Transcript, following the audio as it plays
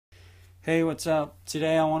Hey, what's up?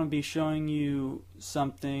 Today I want to be showing you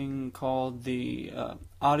something called the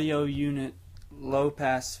audio unit low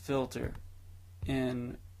pass filter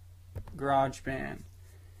in Garageband.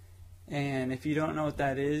 And if you don't know what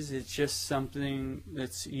that is, it's just something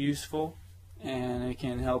that's useful and it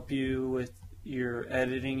can help you with your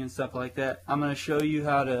editing and stuff like that. I'm going to show you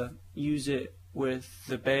how to use it with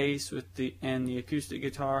the bass and the acoustic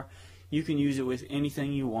guitar. You can use it with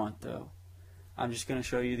anything you want though. I'm just going to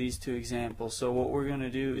show you these two examples. So what we're going to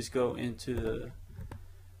do is go into the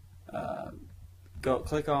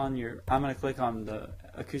click on I'm going to click on the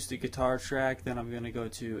acoustic guitar track, then I'm going to go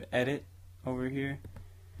to edit over here,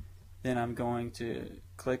 then I'm going to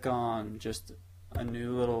click on just a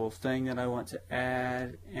new little thing that I want to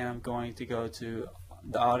add, and I'm going to go to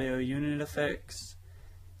the audio unit effects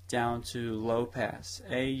down to low pass,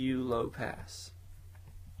 AU low pass,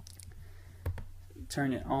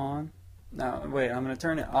 turn it on. Now, wait, I'm going to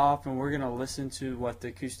turn it off and we're going to listen to what the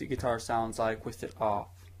acoustic guitar sounds like with it off.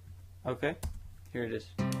 Okay? Here it is.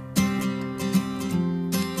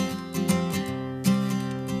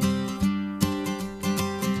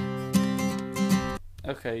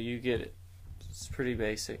 Okay, you get it. It's pretty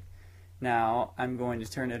basic. Now, I'm going to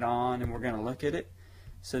turn it on and we're going to look at it.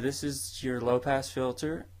 So this is your low pass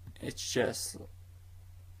filter.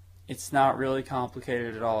 It's not really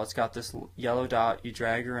complicated at all. It's got this yellow dot you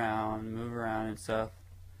drag around, move around and stuff.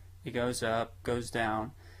 It goes up, goes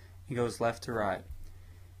down, it goes left to right.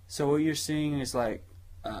 So what you're seeing is like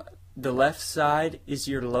the left side is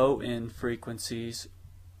your low end frequencies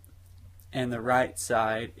and the right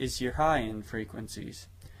side is your high end frequencies.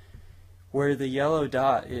 Where the yellow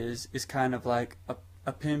dot is kind of like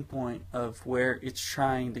a pinpoint of where it's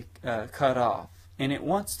trying to cut off. And it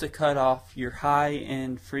wants to cut off your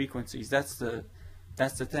high-end frequencies. That's the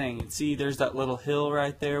thing. And see, there's that little hill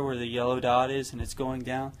right there where the yellow dot is, and it's going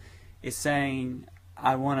down. It's saying,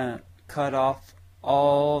 I want to cut off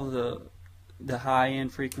all the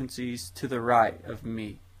high-end frequencies to the right of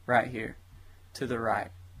me, right here, to the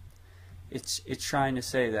right. It's trying to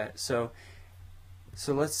say that. So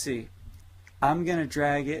let's see. I'm gonna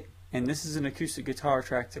drag it, and this is an acoustic guitar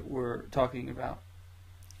track that we're talking about.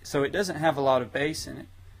 So it doesn't have a lot of bass in it.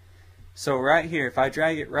 So right here, if I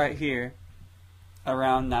drag it right here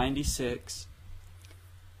around 96,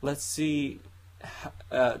 let's see,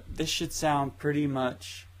 this should sound pretty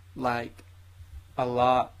much like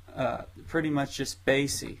pretty much just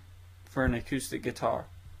bassy for an acoustic guitar.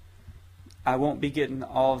 I won't be getting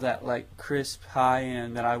all of that like crisp high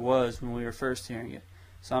end that I was when we were first hearing it.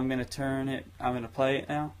 So I'm going to turn it, I'm going to play it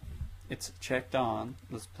now. It's checked on.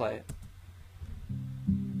 Let's play it.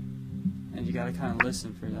 And you gotta kind of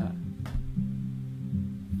listen for that.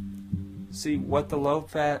 See, what the low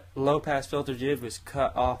pass filter did was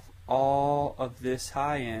cut off all of this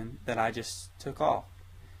high end that I just took off,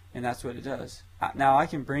 and that's what it does. Now I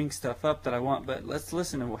can bring stuff up that I want, but let's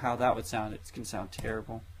listen to how that would sound. It can sound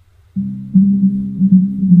terrible.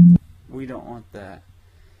 We don't want that,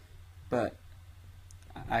 but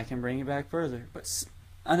I can bring it back further. But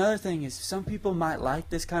another thing is, some people might like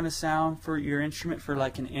this kind of sound for your instrument for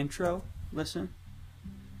like an intro. Listen,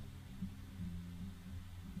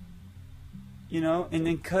 you know, and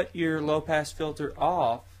then cut your low pass filter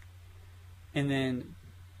off, and then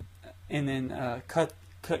cut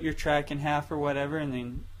your track in half or whatever, and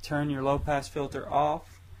then turn your low pass filter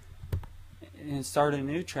off and start a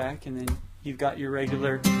new track, and then you've got your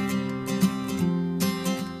regular,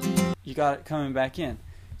 you got it coming back in.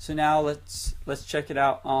 So now let's check it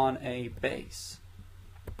out on a bass.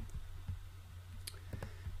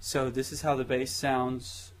 So this is how the bass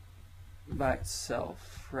sounds by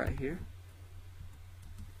itself right here.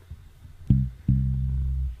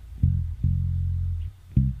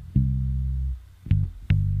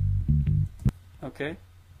 Okay,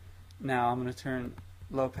 now I'm going to turn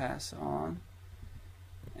low pass on,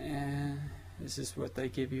 and this is what they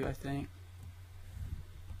give you, I think.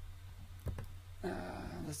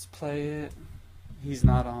 Let's play it. He's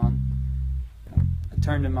not on. I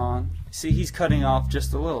turned him on. See, he's cutting off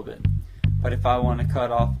just a little bit. But if I want to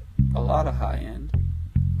cut off a lot of high end,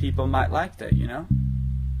 people might like that, you know?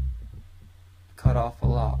 Cut off a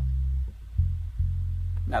lot.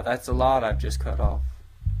 Now that's a lot I've just cut off.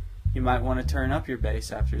 You might want to turn up your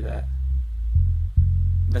bass after that.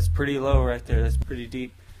 That's pretty low right there. That's pretty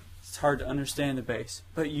deep. It's hard to understand the bass.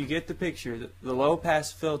 But you get the picture. The low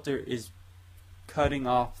pass filter is cutting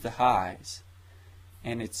off the highs,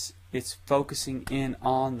 and it's focusing in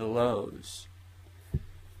on the lows.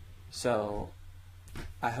 So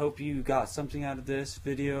I hope you got something out of this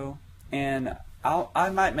video, and I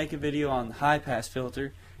might make a video on the high pass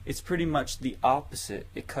filter it's pretty much the opposite.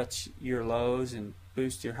 It cuts your lows and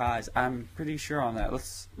boosts your highs. I'm pretty sure on that.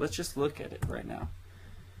 Let's just look at it right now.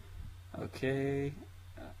 Okay,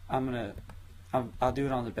 I'll do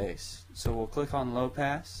it on the bass. So we'll click on low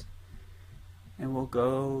pass, and we'll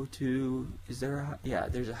go to, yeah,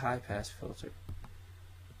 there's a high pass filter.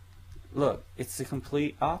 Look, it's the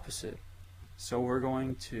complete opposite. So we're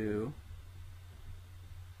going to,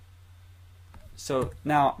 so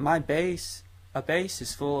now my bass, a bass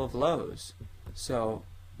is full of lows. So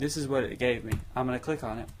this is what it gave me. I'm going to click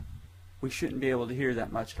on it. We shouldn't be able to hear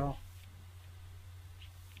that much at all.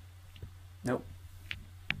 Nope.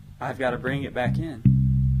 I've got to bring it back in.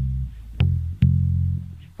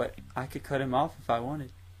 But I could cut him off if I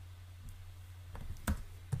wanted.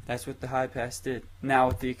 That's what the high pass did. Now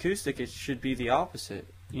with the acoustic, it should be the opposite.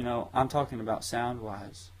 You know, I'm talking about sound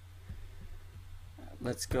wise.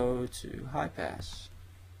 Let's go to high pass.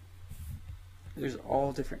 There's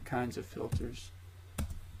all different kinds of filters.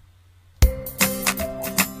 No,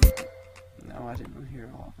 I didn't want to hear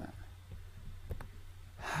all of that.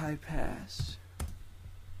 High pass.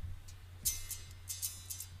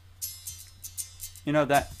 You know,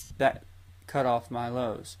 that cut off my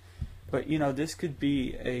lows. But you know, this could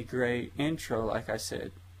be a great intro, like I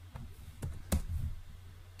said.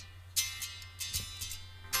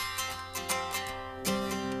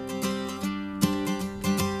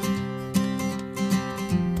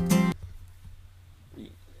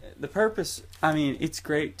 The purpose, I mean, it's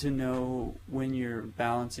great to know when you're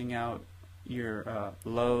balancing out your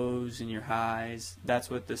lows and your highs.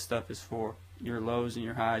 That's what this stuff is for. Your lows and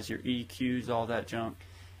your highs, your EQs, all that junk.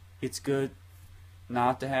 It's good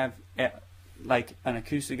not to have, like an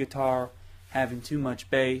acoustic guitar having too much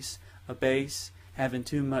bass, a bass having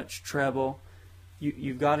too much treble.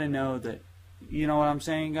 You've got to know that, you know what I'm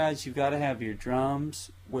saying, guys? You've got to have your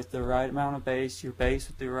drums with the right amount of bass, your bass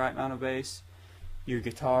with the right amount of bass, your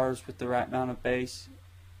guitars with the right amount of bass.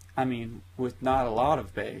 I mean, with not a lot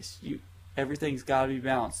of bass. Everything's got to be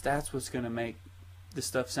balanced. That's what's going to make the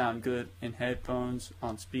stuff sound good in headphones,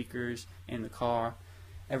 on speakers, in the car.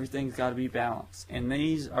 Everything's got to be balanced, and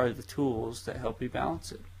these are the tools that help you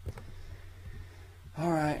balance it.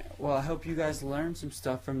 Alright, well, I hope you guys learned some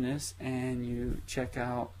stuff from this, and you check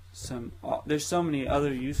out some, there's so many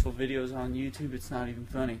other useful videos on YouTube, it's not even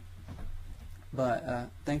funny. But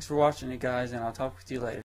thanks for watching it, guys, and I'll talk with you later.